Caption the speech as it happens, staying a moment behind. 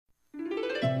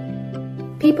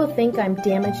People think I'm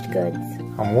damaged goods.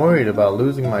 I'm worried about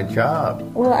losing my job.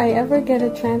 Will I ever get a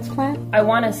transplant? I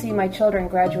want to see my children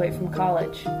graduate from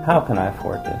college. How can I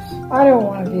afford this? I don't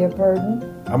want to be a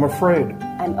burden. I'm afraid.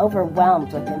 I'm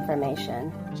overwhelmed with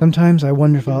information. Sometimes I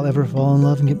wonder if I'll ever fall in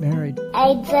love and get married.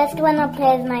 I just want to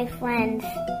play with my friends.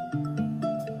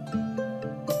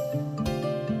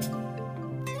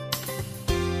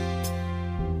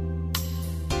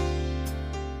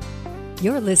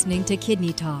 You're listening to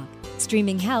Kidney Talk,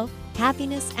 streaming health,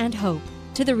 happiness, and hope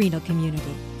to the renal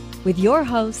community, with your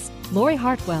hosts, Lori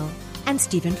Hartwell and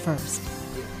Stephen Furst.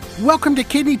 Welcome to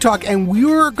Kidney Talk, and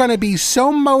we're going to be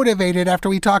so motivated after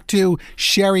we talk to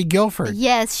Sherry Guilford.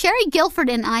 Yes, Sherry Guilford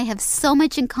and I have so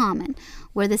much in common.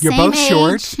 We're the You're same both age.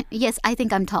 short. Yes, I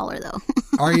think I'm taller, though.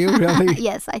 Are you really?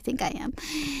 Yes, I think I am.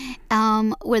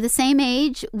 We're the same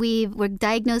age. We're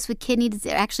diagnosed with kidney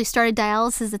disease. Actually started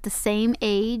dialysis at the same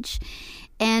age.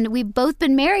 And we've both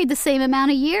been married the same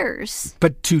amount of years.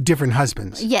 But to different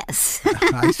husbands. Yes.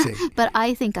 I see. But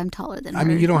I think I'm taller than her. I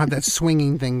mean, you don't have that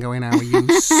swinging thing going on where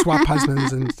you swap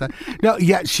husbands and stuff. No,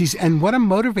 yeah, and what a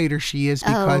motivator she is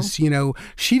because,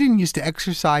 she didn't used to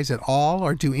exercise at all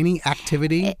or do any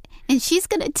activity. And she's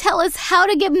going to tell us how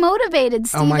to get motivated,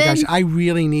 Stephen. Oh, my gosh. I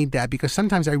really need that because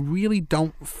sometimes I really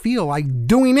don't feel like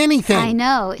doing anything. I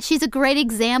know. She's a great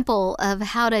example of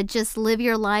how to just live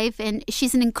your life. And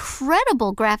she's an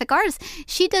incredible graphic artist.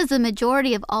 She does the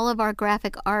majority of all of our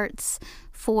graphic arts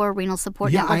for Renal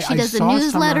Support Network. She does the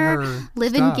newsletter,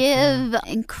 Live and Give. Yeah.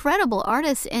 Incredible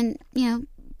artist. And,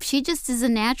 she just is a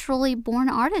naturally born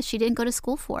artist. She didn't go to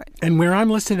school for it. And where I'm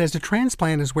listed as a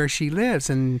transplant is where she lives.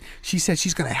 And she said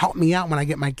she's going to help me out when I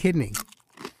get my kidney.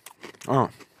 Oh,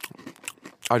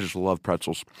 I just love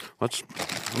pretzels. Let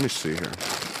me see here.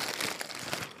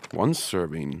 One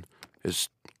serving is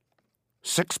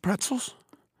 6 pretzels?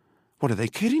 What, are they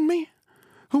kidding me?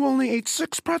 Who only ate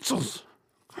 6 pretzels?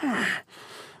 I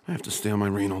have to stay on my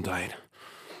renal diet.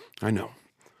 I know.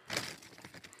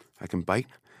 I can bite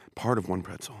part of one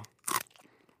pretzel,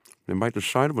 then bite the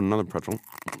side of another pretzel,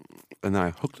 and then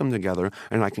I hook them together,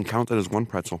 and I can count that as one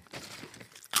pretzel.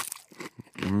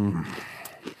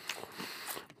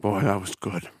 Boy, that was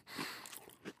good.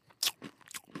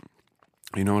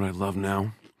 You know what I love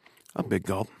now? A big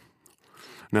gulp.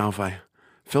 Now, if I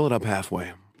fill it up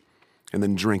halfway, and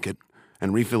then drink it,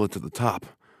 and refill it to the top,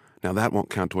 now that won't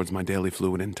count towards my daily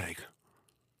fluid intake.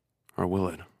 Or will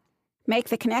it? Make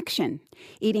the connection.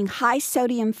 Eating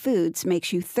high-sodium foods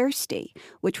makes you thirsty,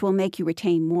 which will make you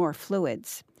retain more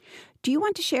fluids. Do you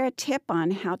want to share a tip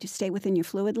on how to stay within your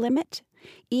fluid limit?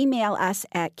 Email us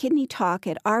at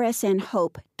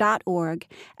kidneytalk@rsnhope.org,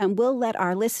 and we'll let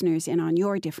our listeners in on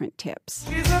your different tips.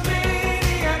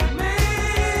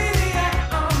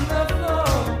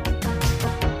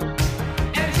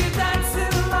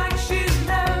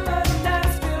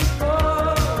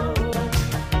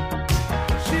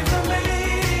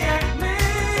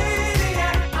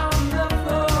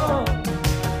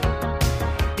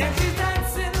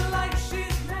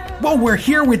 Well, we're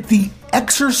here with the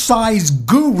exercise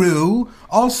guru,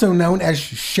 also known as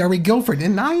Sherry Guilford.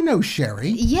 And I know Sherry.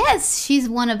 Yes, she's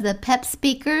one of the PEP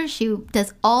speakers. She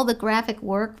does all the graphic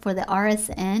work for the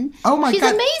RSN. Oh, my God. She's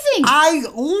amazing. I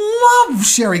love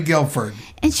Sherry Guilford.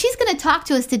 And she's going to talk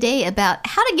to us today about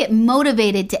how to get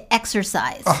motivated to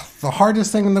exercise. Oh, the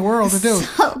hardest thing in the world to do.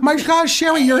 My gosh,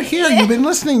 Sherry, you're here. You've been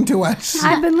listening to us.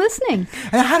 I've been listening.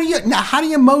 And how do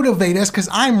you motivate us? Because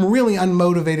I'm really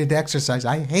unmotivated to exercise.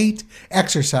 I hate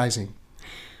exercising.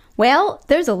 Well,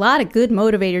 there's a lot of good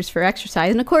motivators for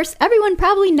exercise. And of course, everyone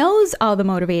probably knows all the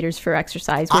motivators for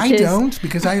exercise. I don't,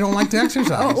 because I don't like to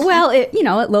exercise. Well, it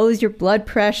lowers your blood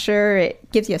pressure.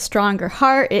 It gives you a stronger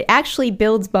heart. It actually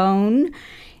builds bone.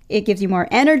 It gives you more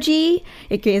energy.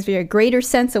 It gives you a greater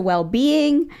sense of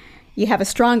well-being. You have a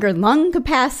stronger lung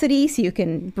capacity, so you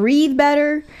can breathe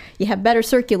better. You have better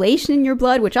circulation in your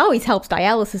blood, which always helps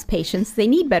dialysis patients. They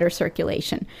need better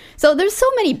circulation. So there's so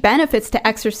many benefits to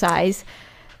exercise.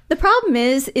 The problem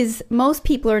is most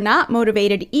people are not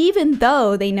motivated, even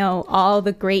though they know all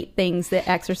the great things that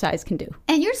exercise can do.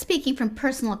 And you're speaking from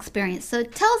personal experience, so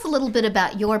tell us a little bit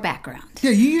about your background.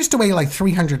 Yeah, you used to weigh like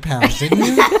 300 pounds, didn't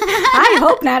you? I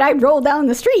hope not. I'd roll down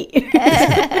the street.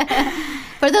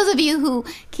 For those of you who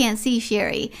can't see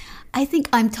Sherry, I think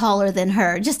I'm taller than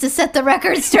her, just to set the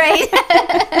record straight.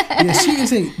 Yeah, she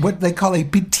is what they call a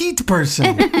petite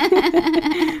person.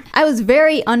 I was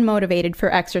very unmotivated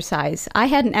for exercise. I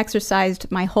hadn't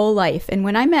exercised my whole life. And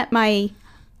when I met my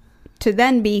to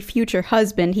then be future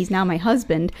husband, he's now my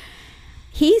husband,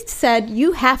 he said,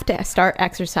 you have to start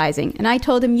exercising. And I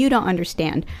told him, you don't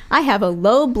understand. I have a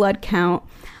low blood count.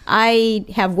 I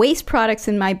have waste products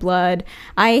in my blood.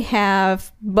 I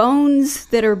have bones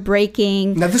that are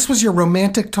breaking. Now, this was your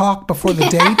romantic talk before the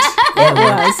date? It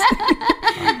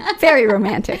was. Very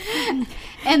romantic.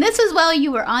 And this was while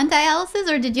you were on dialysis,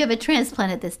 or did you have a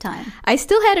transplant at this time? I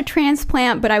still had a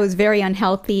transplant, but I was very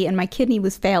unhealthy and my kidney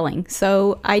was failing.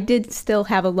 So I did still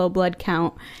have a low blood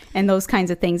count and those kinds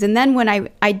of things. And then when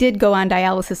I did go on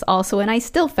dialysis also, and I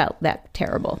still felt that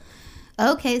terrible.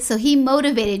 Okay, so he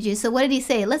motivated you. So what did he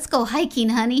say? Let's go hiking,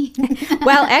 honey.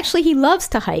 Well, actually, he loves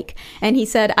to hike. And he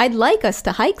said, I'd like us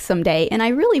to hike someday. And I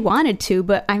really wanted to,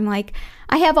 but I'm like,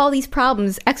 I have all these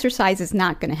problems. Exercise is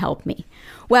not going to help me.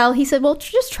 Well, he said, well,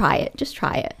 just try it. Just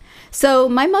try it. So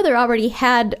my mother already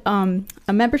had a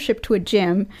membership to a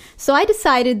gym. So I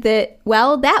decided that,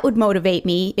 well, that would motivate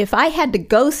me. If I had to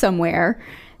go somewhere,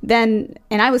 then,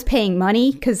 and I was paying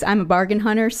money because I'm a bargain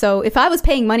hunter. So if I was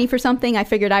paying money for something, I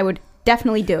figured I would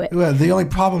definitely do it. Well, the only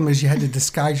problem is you had to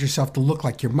disguise yourself to look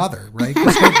like your mother, right?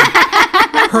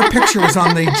 Her picture was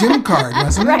on the gym card,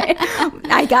 wasn't it? Right.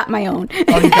 I got my own.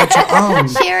 Oh, you got your own.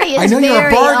 Sherry is I know you're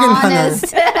a bargain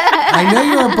honest. hunter. I know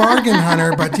you're a bargain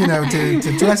hunter, but,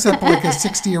 to dress up like a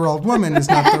 60-year-old woman is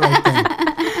not the right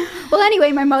thing. Well,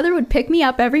 anyway, my mother would pick me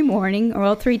up every morning,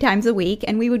 or 3 times a week,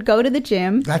 and we would go to the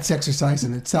gym. That's exercise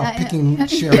in itself, picking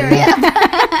Sherry up.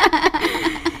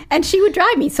 And she would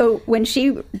drive me. So when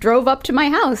she drove up to my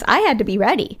house, I had to be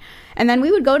ready. And then we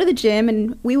would go to the gym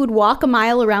and we would walk a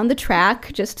mile around the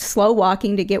track, just slow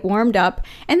walking to get warmed up.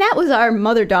 And that was our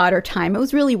mother-daughter time. It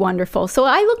was really wonderful. So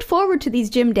I looked forward to these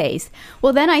gym days.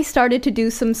 Well, then I started to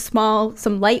do some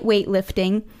lightweight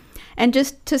lifting and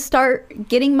just to start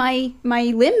getting my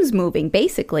limbs moving,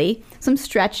 basically. Some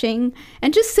stretching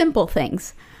and just simple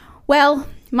things. Well,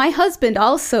 my husband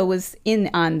also was in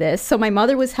on this. So my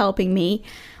mother was helping me.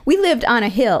 We lived on a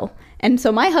hill, and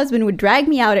so my husband would drag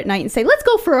me out at night and say, let's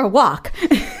go for a walk.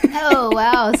 Oh,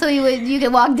 wow. So you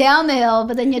could walk down the hill,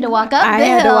 but then you had to walk up the hill.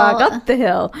 I had to walk up the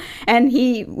hill. And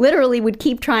he literally would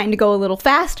keep trying to go a little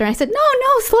faster. And I said,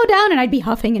 no, slow down. And I'd be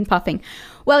huffing and puffing.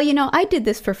 Well, I did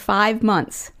this for 5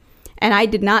 months, and I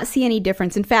did not see any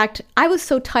difference. In fact, I was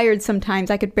so tired sometimes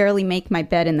I could barely make my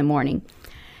bed in the morning.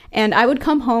 And I would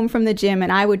come home from the gym,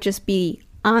 and I would just be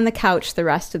on the couch the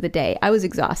rest of the day. I was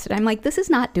exhausted. I'm like, this is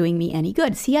not doing me any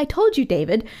good. See, I told you,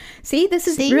 David. See, this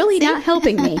is really not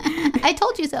helping me. I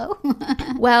told you so.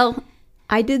 Well,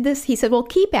 I did this. He said, well,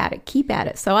 keep at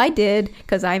it. So I did,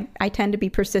 because I tend to be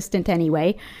persistent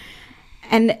anyway.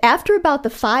 And after about the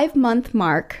 5-month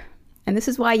mark, and this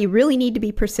is why you really need to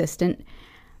be persistent,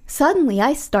 suddenly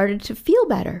I started to feel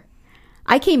better.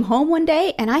 I came home one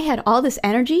day and I had all this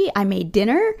energy. I made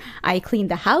dinner. I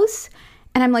cleaned the house.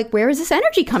 And I'm like, where is this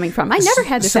energy coming from? I never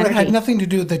had this energy. So it had nothing to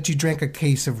do with that you drank a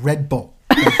case of Red Bull.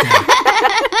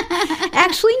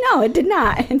 Actually, no, it did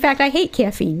not. In fact, I hate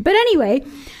caffeine. But anyway,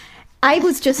 I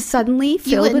was just suddenly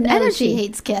filled with energy. She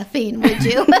hates caffeine, would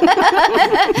you?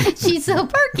 She's so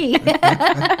perky.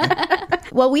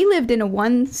 Well, we lived in a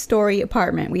 1-story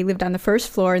apartment. We lived on the first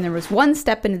floor, and there was 1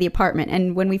 step into the apartment.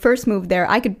 And when we first moved there,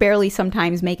 I could barely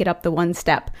sometimes make it up the 1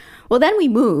 step. Well, then we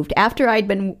moved. After I'd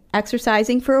been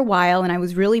exercising for a while and I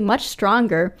was really much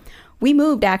stronger, we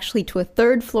moved actually to a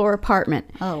 3rd-floor apartment.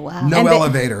 Oh, wow. No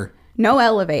elevator. No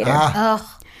elevator.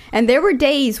 Oh. And there were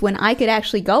days when I could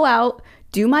actually go out,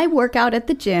 do my workout at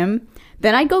the gym.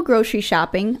 Then I'd go grocery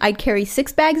shopping. I'd carry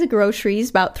 6 bags of groceries,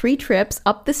 about 3 trips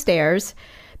up the stairs.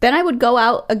 Then I would go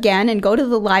out again and go to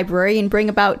the library and bring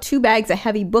about 2 bags of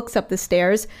heavy books up the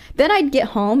stairs. Then I'd get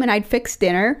home and I'd fix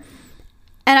dinner.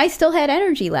 And I still had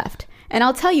energy left. And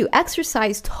I'll tell you,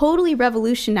 exercise totally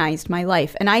revolutionized my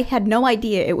life. And I had no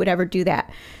idea it would ever do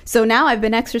that. So now I've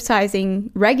been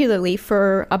exercising regularly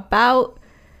for about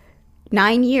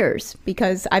 9 years,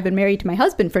 because I've been married to my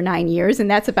husband for 9 years,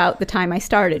 and that's about the time I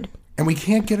started. And we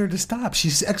can't get her to stop.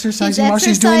 She's exercising while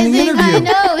she's doing the interview. I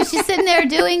know. She's sitting there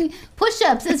doing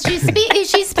push-ups as she's speaking.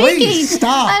 Please,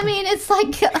 stop. I mean, it's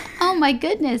like, oh my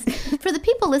goodness. For the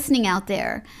people listening out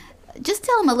there, just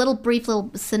tell them a brief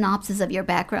little synopsis of your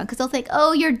background, because they'll think,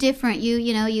 oh, you're different.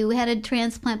 You had a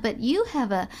transplant, but you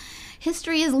have a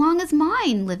history as long as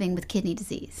mine living with kidney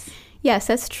disease. Yes,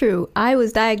 that's true. I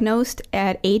was diagnosed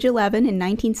at age 11 in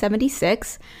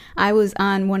 1976. I was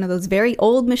on one of those very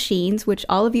old machines, which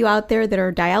all of you out there that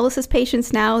are dialysis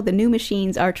patients now, the new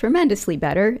machines are tremendously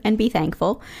better, and be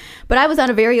thankful. But I was on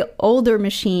a very older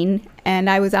machine, and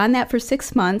I was on that for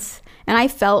 6 months, and I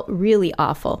felt really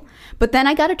awful. But then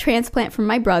I got a transplant from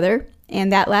my brother,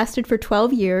 and that lasted for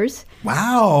 12 years.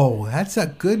 Wow, that's a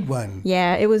good one.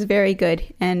 Yeah, it was very good.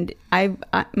 And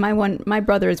my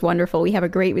brother is wonderful. We have a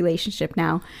great relationship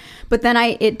now. But then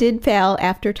it did fail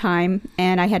after time,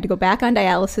 and I had to go back on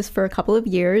dialysis for a couple of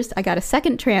years. I got a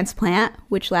second transplant,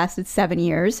 which lasted 7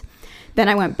 years. Then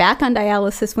I went back on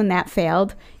dialysis when that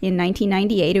failed in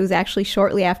 1998. It was actually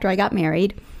shortly after I got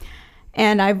married.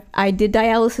 And I did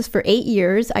dialysis for 8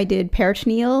 years. I did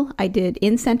peritoneal, I did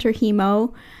in-center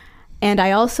hemo, and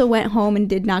I also went home and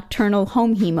did nocturnal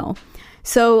home hemo.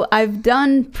 So I've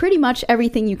done pretty much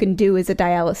everything you can do as a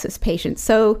dialysis patient.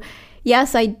 So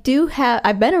yes, I've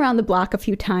been around the block a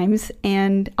few times,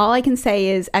 and all I can say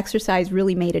is exercise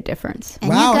really made a difference.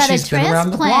 And wow, you got a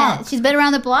transplant. She's been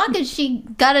around the block, and she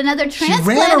got another transplant. She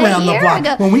ran around the block.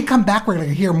 Ago. When we come back, we're going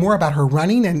to hear more about her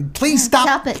running, and please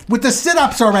stop it with the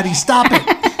sit-ups already. Stop it.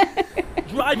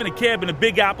 Driving a cab in a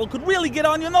Big Apple could really get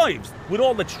on your nerves. With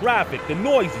all the traffic, the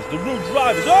noises, the rude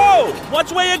drivers. Oh,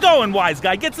 watch where you're going, wise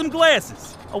guy. Get some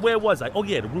glasses. Oh, where was I? Oh,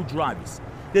 yeah, the rude drivers.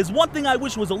 There's one thing I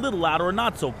wish was a little louder or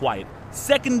not so quiet.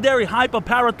 Secondary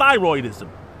hyperparathyroidism.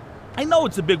 I know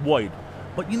it's a big word,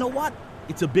 but you know what?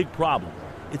 It's a big problem.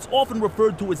 It's often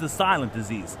referred to as a silent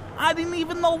disease. I didn't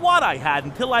even know what I had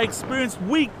until I experienced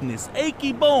weakness,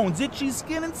 achy bones, itchy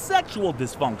skin, and sexual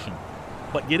dysfunction.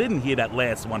 But you didn't hear that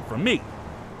last one from me.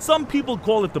 Some people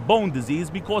call it the bone disease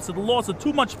because of the loss of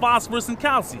too much phosphorus and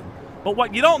calcium. But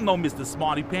what you don't know, Mr.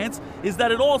 Smarty Pants, is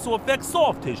that it also affects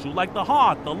soft tissue like the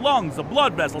heart, the lungs, the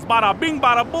blood vessels, bada bing,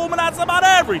 bada boom, and that's about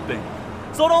everything.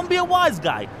 So don't be a wise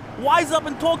guy. Wise up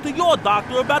and talk to your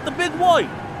doctor about the big word.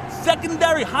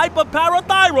 Secondary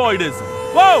hyperparathyroidism.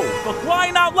 Whoa, for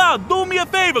crying out loud, do me a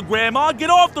favor, Grandma.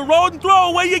 Get off the road and throw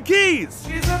away your keys.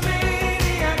 She's a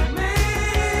maniac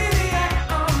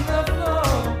on the floor.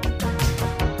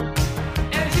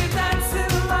 And she's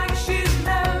dancing like she's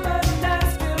never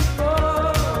danced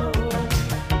before.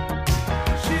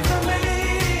 She's a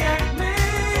maniac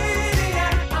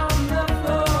on the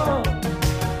floor.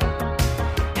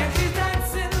 And she's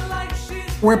dancing like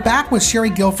she's... We're back with Sherry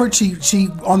Guilford. She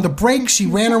on the break, she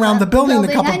ran around the building a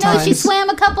couple times. I know, she swam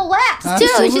a couple laps,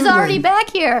 Absolutely. too. She's already back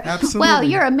here. Absolutely. Wow,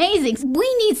 you're amazing.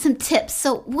 We need some tips.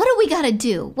 So what do we got to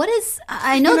do?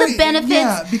 I know the benefits.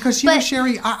 Yeah, because, you know,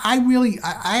 Sherry,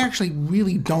 I actually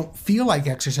really don't feel like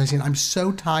exercising. I'm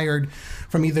so tired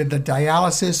from either the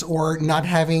dialysis or not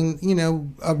having, you know,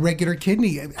 a regular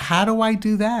kidney. How do I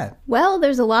do that? Well,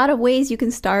 there's a lot of ways you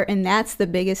can start, and that's the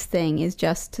biggest thing, is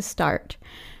just to start.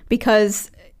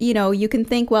 Because, you know, you can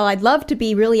think, well, I'd love to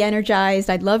be really energized.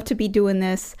 I'd love to be doing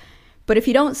this. But if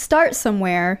you don't start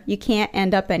somewhere, you can't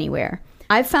end up anywhere.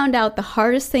 I've found out the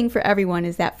hardest thing for everyone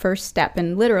is that first step,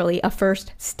 and literally a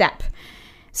first step.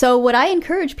 So what I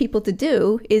encourage people to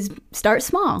do is start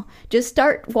small. Just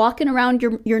start walking around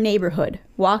your neighborhood.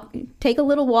 Take a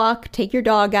little walk, take your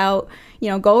dog out, you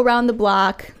know, go around the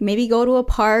block, maybe go to a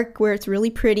park where it's really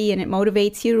pretty and it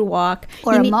motivates you to walk.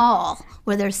 Or a mall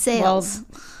where there's sales.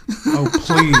 Oh,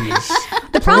 please.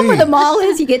 The problem with the mall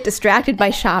is you get distracted by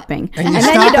shopping, and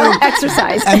then you don't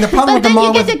exercise. And the problem with the mall,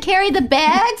 you get to carry the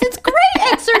bags. It's great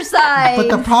exercise. But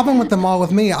the problem with the mall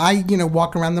with me, I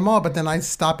walk around the mall, but then I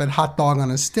stop at hot dog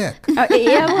on a stick.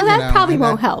 Yeah, well, that probably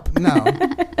won't help. No.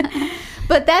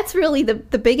 But that's really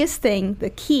the biggest thing, the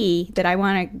key that I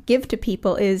want to give to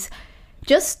people is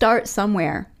just start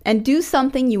somewhere and do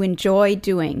something you enjoy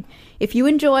doing. If you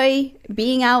enjoy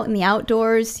being out in the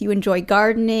outdoors, you enjoy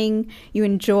gardening, you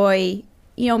enjoy,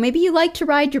 you know, maybe you like to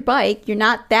ride your bike, you're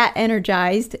not that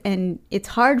energized and it's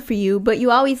hard for you, but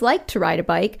you always like to ride a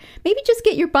bike, maybe just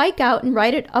get your bike out and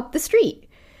ride it up the street.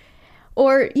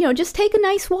 Or, you know, just take a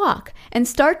nice walk and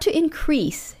start to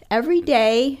increase every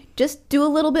day. Just do a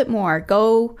little bit more.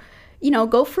 Go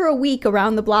for a week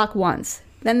around the block once.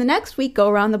 Then the next week, go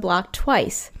around the block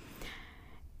twice.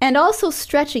 And also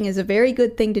stretching is a very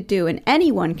good thing to do, and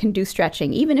anyone can do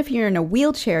stretching. Even if you're in a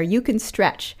wheelchair, you can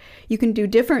stretch. You can do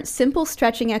different simple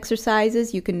stretching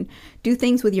exercises. You can do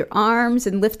things with your arms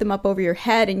and lift them up over your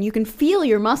head, and you can feel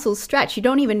your muscles stretch. You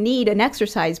don't even need an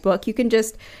exercise book. You can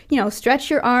just, you know,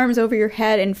 stretch your arms over your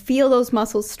head and feel those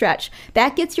muscles stretch.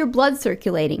 That gets your blood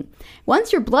circulating.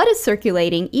 Once your blood is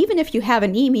circulating, even if you have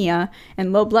anemia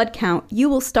and low blood count, you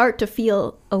will start to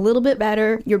feel a little bit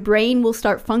better. Your brain will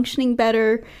start functioning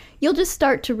better. You'll just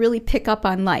start to really pick up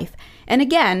on life. And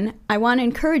again, I want to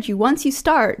encourage you, once you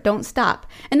start, don't stop.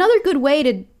 Another good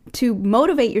way to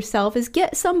motivate yourself is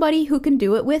get somebody who can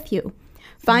do it with you.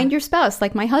 Find your spouse,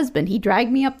 like my husband. He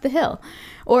dragged me up the hill.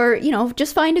 Or,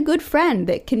 just find a good friend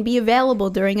that can be available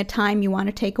during a time you want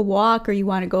to take a walk or you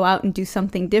want to go out and do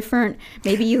something different.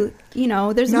 Maybe there's a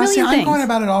million things. I'm going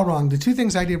about it all wrong. The two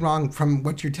things I did wrong from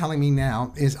what you're telling me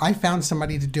now is I found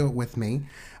somebody to do it with me.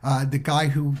 The guy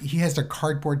he has a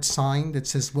cardboard sign that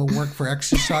says, "We'll work for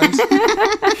exercise."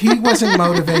 He wasn't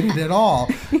motivated at all.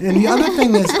 And the other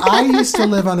thing is, I used to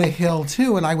live on a hill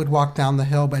too, and I would walk down the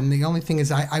hill, but the only thing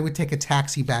is I would take a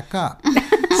taxi back up.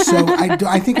 So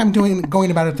I think I'm going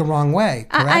about it the wrong way,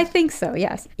 correct? I think so,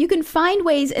 yes. You can find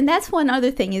ways, and that's one other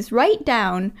thing, is write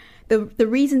down the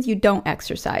reasons you don't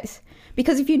exercise.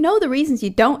 Because if you know the reasons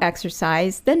you don't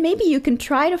exercise, then maybe you can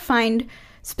try to find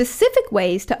specific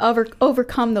ways to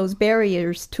overcome those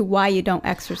barriers to why you don't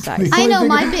exercise. I know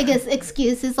my biggest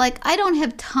excuse is I don't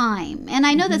have time. And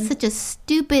I know that's such a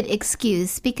stupid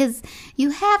excuse because you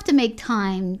have to make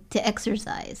time to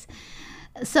exercise.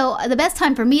 So the best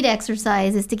time for me to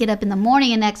exercise is to get up in the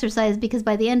morning and exercise because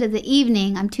by the end of the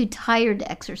evening, I'm too tired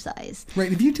to exercise.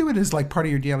 Right. If you do it as part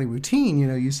of your daily routine,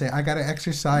 you say, I got to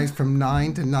exercise from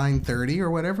 9 to 9:30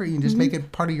 or whatever. You just make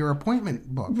it part of your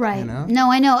appointment book. Right.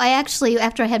 No, I know. I actually,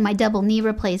 after I had my double knee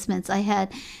replacements, I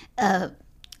had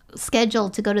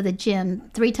scheduled to go to the gym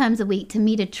 3 times a week to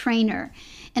meet a trainer.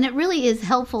 And it really is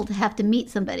helpful to have to meet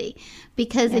somebody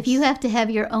because if you have to have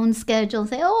your own schedule and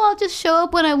say, I'll just show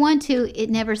up when I want to, it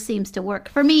never seems to work.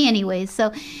 For me anyways.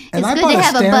 So it's good to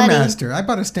have a buddy. I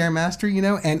bought a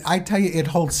Stairmaster, and I tell you, it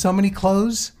holds so many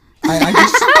clothes. I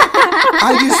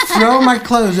just throw my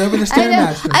clothes over the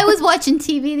Stairmaster. I was watching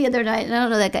TV the other night, and I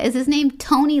don't know that guy. Is his name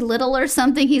Tony Little or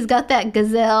something? He's got that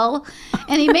gazelle,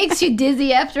 and he makes you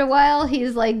dizzy after a while.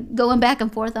 He's going back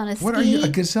and forth on a ski. What are you? A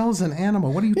gazelle's an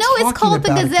animal. What are you talking about? No, it's called the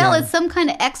gazelle. Again? It's some kind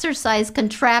of exercise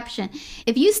contraption.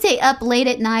 If you stay up late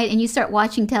at night and you start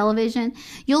watching television,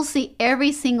 you'll see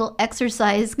every single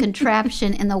exercise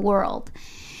contraption in the world.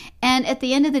 And at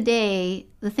the end of the day,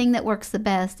 the thing that works the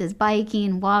best is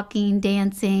biking, walking,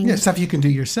 dancing. Yeah, stuff you can do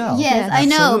yourself. Yes, I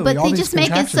know, but they just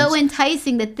make it so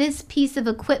enticing that this piece of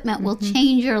equipment will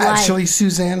change your life. Actually,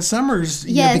 Suzanne Summers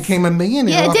became a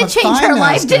millionaire. Yeah, it did change her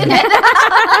life, didn't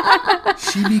it?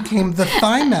 She became the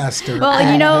Thigh Master.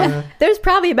 Well, there's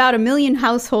probably about 1 million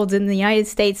households in the United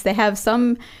States that have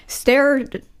some stair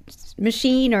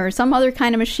machine or some other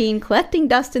kind of machine collecting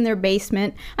dust in their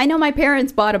basement. I know my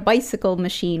parents bought a bicycle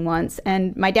machine once,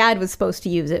 and my dad was supposed to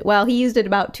use it. Well, he used it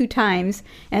about 2 times,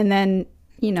 and then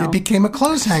it became a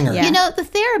clothes hanger. Yeah. The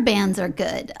TheraBands are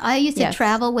good. I used to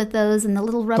travel with those and the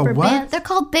little rubber bands. They're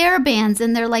called TheraBands,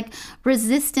 and they're like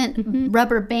resistant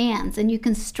rubber bands, and you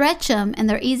can stretch them, and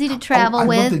they're easy to travel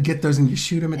with. I love to get those and you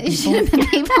shoot them at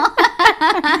people.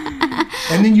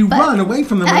 And then you run away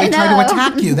from them when they try to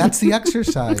attack you. That's the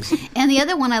exercise. And the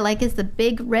other one I like is the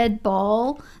big red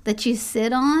ball that you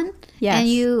sit on. Yes.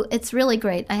 And it's really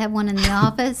great. I have one in the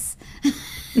office.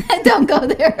 Don't go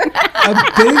there.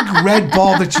 A big red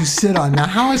ball that you sit on. Now,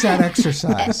 how is that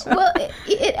exercise? Well,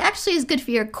 it actually is good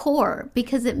for your core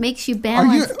because it makes you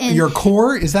balance. Your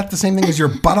core? Is that the same thing as your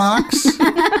buttocks?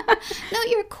 No,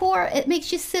 your core. It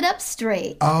makes you sit up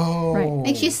straight. Oh. Right.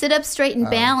 Makes you sit up straight and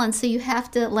balance. So you have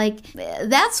to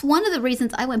that's one of the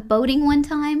reasons I went boating one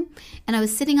time and I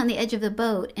was sitting on the edge of the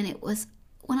boat and it was,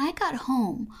 when I got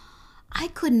home, I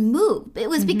couldn't move. It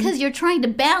was because you're trying to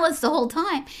balance the whole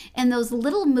time. And those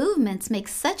little movements make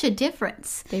such a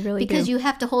difference. They really do. Because you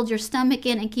have to hold your stomach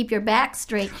in and keep your back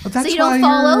straight so you don't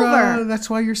fall over. That's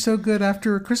why you're so good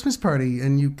after a Christmas party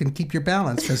and you can keep your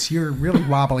balance because you're really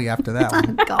wobbly after that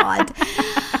one. Oh, God.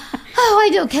 I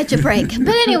don't catch a break.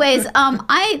 But anyways,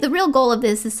 the real goal of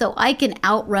this is so I can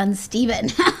outrun Steven.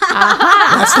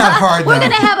 That's not hard, We're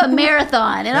going to have a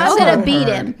marathon, and I'm going to beat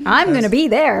him. I'm going to be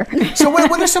there. So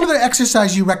what are some of the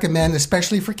exercises you recommend,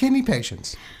 especially for kidney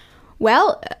patients?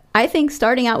 Well, I think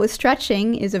starting out with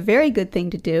stretching is a very good thing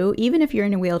to do, even if you're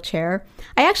in a wheelchair.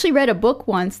 I actually read a book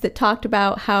once that talked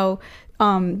about how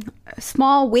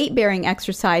small weight-bearing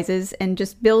exercises and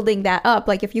just building that up,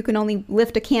 like if you can only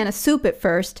lift a can of soup at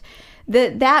first,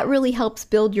 that really helps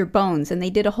build your bones. And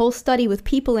they did a whole study with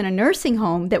people in a nursing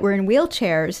home that were in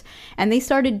wheelchairs, and they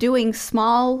started doing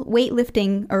small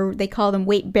weightlifting, or they call them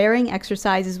weight-bearing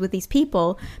exercises with these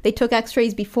people. They took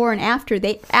x-rays before and after.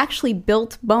 They actually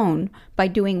built bone by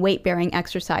doing weight-bearing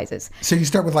exercises. So you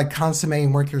start with consomme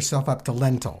and work yourself up to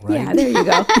lentil, right? Yeah, there you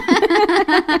go.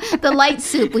 The light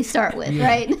soup we start with,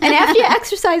 right? And after you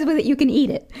exercise with it, you can eat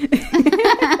it.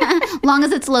 Long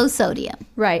as it's low sodium.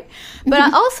 Right.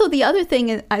 But also the other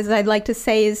thing, as I'd like to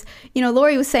say is,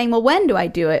 Lori was saying, well, when do I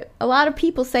do it? A lot of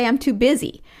people say I'm too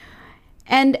busy.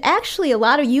 And actually, a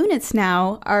lot of units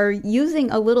now are using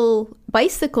a little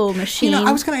bicycle machine.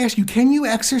 I was going to ask you, can you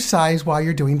exercise while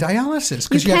you're doing dialysis?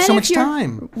 Because you have so much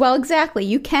time. Well, exactly.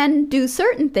 You can do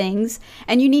certain things,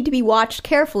 and you need to be watched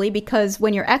carefully because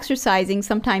when you're exercising,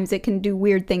 sometimes it can do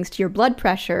weird things to your blood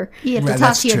pressure. You have to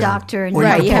talk to your doctor. Or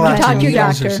right, you have to talk to your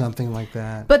doctor. Or something like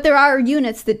that. But there are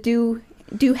units that do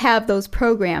have those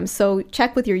programs, so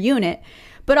check with your unit.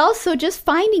 But also just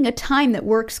finding a time that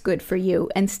works good for you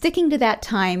and sticking to that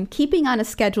time, keeping on a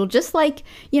schedule, just like,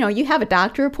 you have a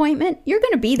doctor appointment, you're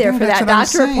going to be there for that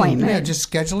doctor appointment. Yeah, just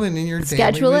schedule it in your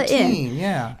daily routine.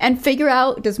 Yeah. And figure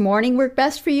out, does morning work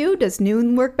best for you? Does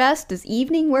noon work best? Does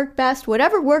evening work best?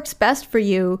 Whatever works best for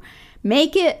you,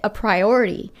 make it a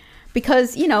priority.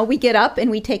 Because, we get up and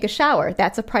we take a shower.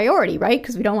 That's a priority, right?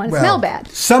 Because we don't want to smell bad.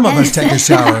 Some of us take a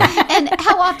shower. And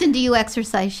how often do you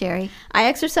exercise, Sherry? I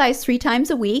exercise 3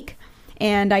 times a week.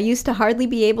 And I used to hardly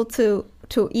be able to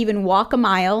even walk a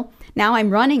mile. Now I'm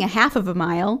running a half of a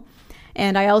mile.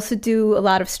 And I also do a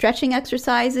lot of stretching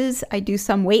exercises. I do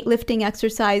some weightlifting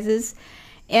exercises.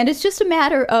 And it's just a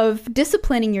matter of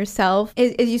disciplining yourself.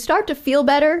 As you start to feel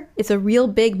better, it's a real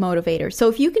big motivator. So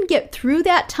if you can get through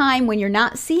that time when you're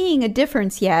not seeing a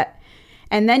difference yet,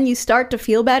 and then you start to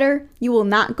feel better, you will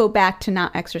not go back to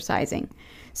not exercising.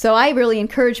 So I really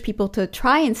encourage people to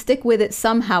try and stick with it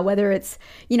somehow, whether it's,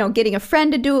 getting a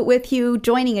friend to do it with you,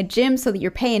 joining a gym so that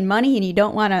you're paying money and you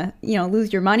don't want to,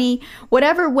 lose your money,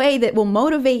 whatever way that will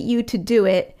motivate you to do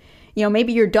it.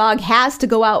 Maybe your dog has to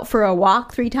go out for a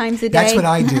walk 3 times a day. That's what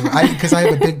I do, because I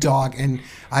have a big dog, and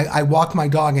I walk my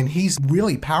dog, and he's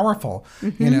really powerful,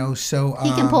 so...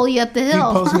 he can pull you up the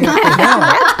hill. He pulls me up the hill.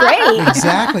 That's great.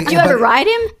 Exactly. Do you ever ride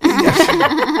him?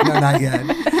 No, not yet.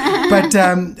 But,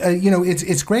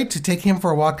 it's great to take him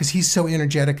for a walk because he's so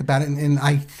energetic about it, and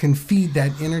I can feed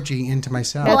that energy into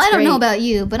myself. Well, I don't know about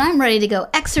you, but I'm ready to go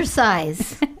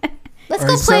exercise. Let's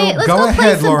go play. Let's go go play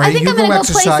ahead, some. Lori. I think I'm going to go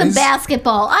play some exercise.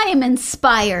 basketball. I am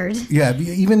inspired. Yeah,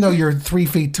 even though you're 3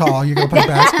 feet tall, you're going to play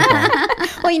basketball.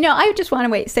 Well, I just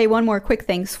want to say one more quick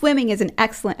thing. Swimming is an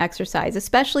excellent exercise,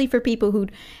 especially for people who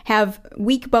have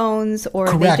weak bones or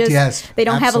Correct, they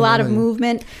don't have a lot of absolutely.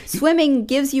 movement. Swimming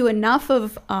gives you enough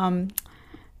of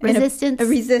Resistance. A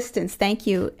resistance. Thank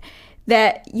you.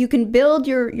 That you can build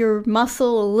your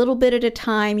muscle a little bit at a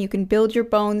time. You can build your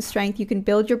bone strength. You can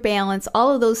build your balance,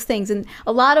 all of those things. And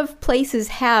a lot of places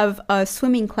have a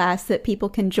swimming class that people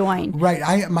can join. Right.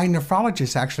 My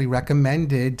nephrologist actually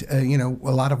recommended, a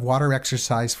lot of water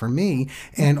exercise for me.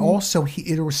 And also,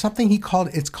 it was something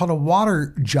it's called a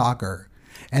water jogger.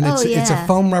 And it's a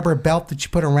foam rubber belt that you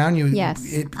put around you. Yes.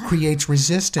 It creates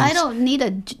resistance. I don't need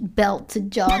a belt to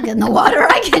jog in the water.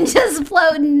 I can just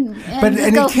float and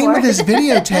go it came for with it. this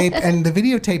videotape, and the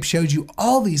videotape shows you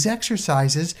all these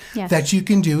exercises that you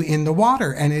can do in the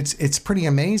water, and it's pretty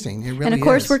amazing. It really is. And of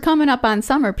course, we're coming up on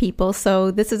summer, people,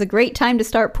 so this is a great time to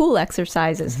start pool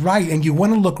exercises. Right, and you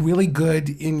want to look really good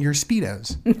in your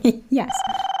Speedos. Yes.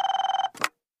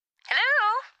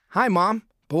 Hello? Hi, Mom.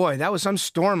 Boy, that was some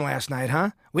storm last night,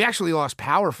 huh? We actually lost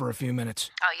power for a few minutes.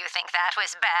 Oh, you think that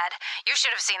was bad? You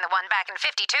should have seen the one back in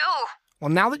 52. Well,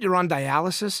 now that you're on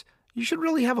dialysis, you should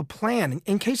really have a plan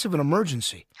in case of an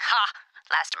emergency. Ha!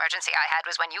 Last emergency I had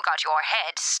was when you got your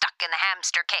head stuck in the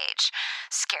hamster cage.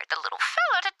 Scared the little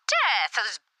fella to death.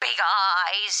 Those big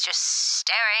eyes just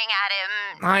staring at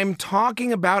him. I'm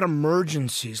talking about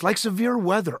emergencies, like severe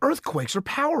weather, earthquakes, or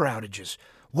power outages.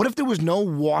 What if there was no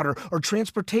water or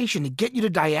transportation to get you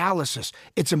to dialysis?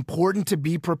 It's important to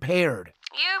be prepared.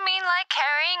 You mean like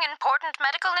carrying important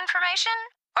medical information?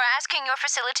 Or asking your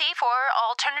facility for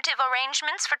alternative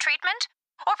arrangements for treatment?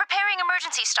 Or preparing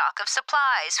emergency stock of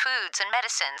supplies, foods, and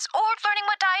medicines? Or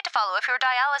learning what diet to follow if your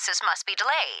dialysis must be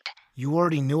delayed? You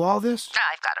already knew all this?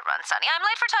 I've got to run, Sonny. I'm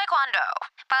late for taekwondo.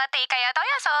 Pati kaya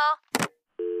toyaso.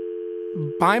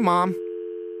 Bye, Mom.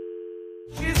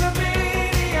 She's a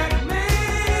maniac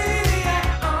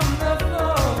on the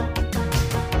floor.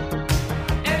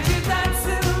 And she's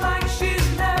dancing like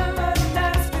she's never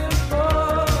danced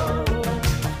before.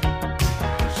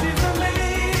 She's a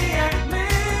maniac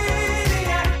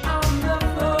on the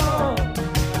floor.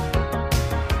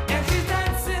 And she's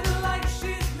dancing like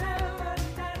she's never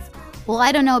danced before. Well,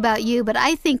 I don't know about you, but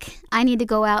I think I need to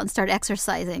go out and start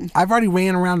exercising. I've already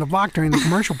ran around the block during the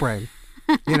commercial break.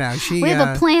 We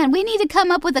have a plan. We need to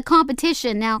come up with a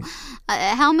competition. Now,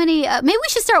 how many? Maybe we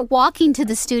should start walking to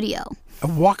the studio. A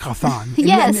walkathon.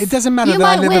 Yes. It doesn't matter that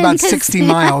I live about 60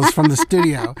 miles from the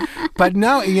studio. But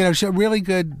no, she's a really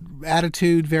good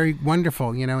attitude, very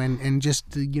wonderful, and just,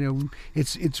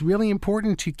 it's really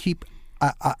important to keep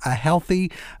a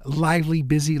healthy, lively,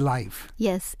 busy life.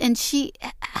 Yes, and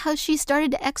how she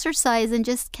started to exercise and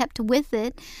just kept with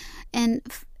it. And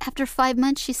after 5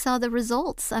 months, she saw the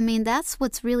results. I mean, that's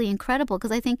what's really incredible,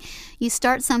 because I think you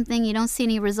start something, you don't see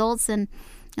any results, and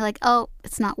you're like, oh,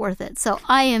 it's not worth it. So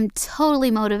I am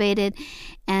totally motivated,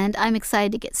 and I'm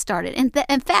excited to get started. And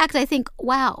in fact, I think,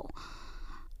 wow,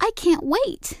 I can't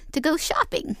wait to go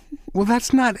shopping. Well,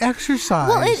 that's not exercise.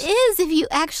 Well, it is.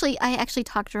 I actually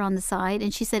talked to her on the side,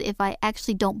 and she said if I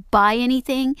actually don't buy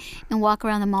anything and walk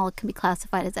around the mall, it can be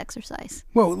classified as exercise.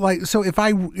 Well, so if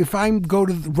I go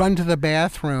to run to the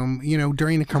bathroom,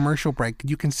 during a commercial break, could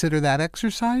you consider that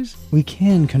exercise? We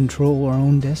can control our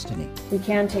own destiny. We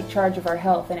can take charge of our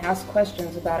health and ask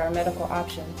questions about our medical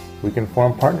options. We can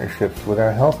form partnerships with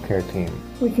our healthcare team.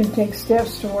 We can take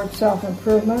steps toward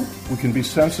self-improvement. We can be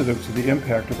sensitive to the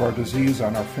impact of our disease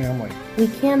on our family. We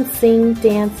can sing,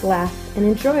 dance, laugh, and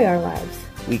enjoy our lives.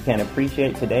 We can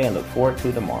appreciate today and look forward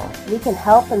to tomorrow. We can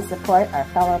help and support our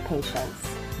fellow patients.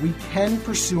 We can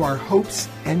pursue our hopes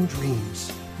and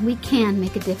dreams. We can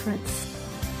make a difference.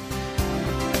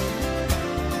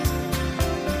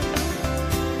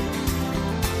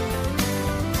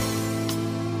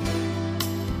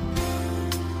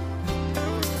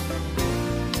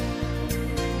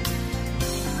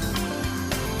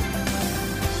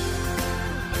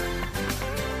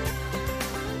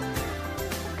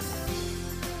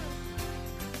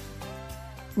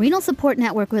 Renal Support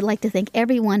Network would like to thank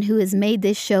everyone who has made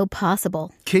this show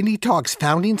possible. Kidney Talk's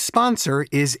founding sponsor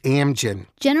is Amgen.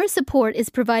 Generous support is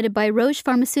provided by Roche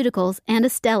Pharmaceuticals and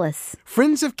Astellas.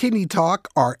 Friends of Kidney Talk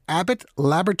are Abbott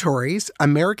Laboratories,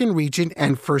 American Regent,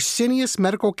 and Fresenius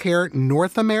Medical Care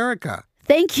North America.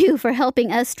 Thank you for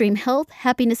helping us stream health,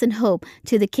 happiness, and hope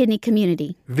to the kidney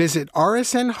community. Visit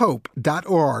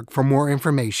rsnhope.org for more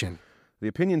information. The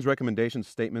opinions, recommendations,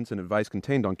 statements, and advice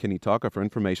contained on Kidney Talk are for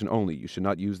information only. You should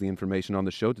not use the information on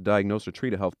the show to diagnose or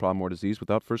treat a health problem or disease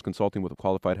without first consulting with a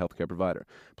qualified healthcare provider.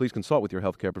 Please consult with your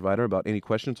healthcare provider about any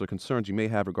questions or concerns you may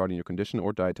have regarding your condition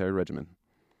or dietary regimen.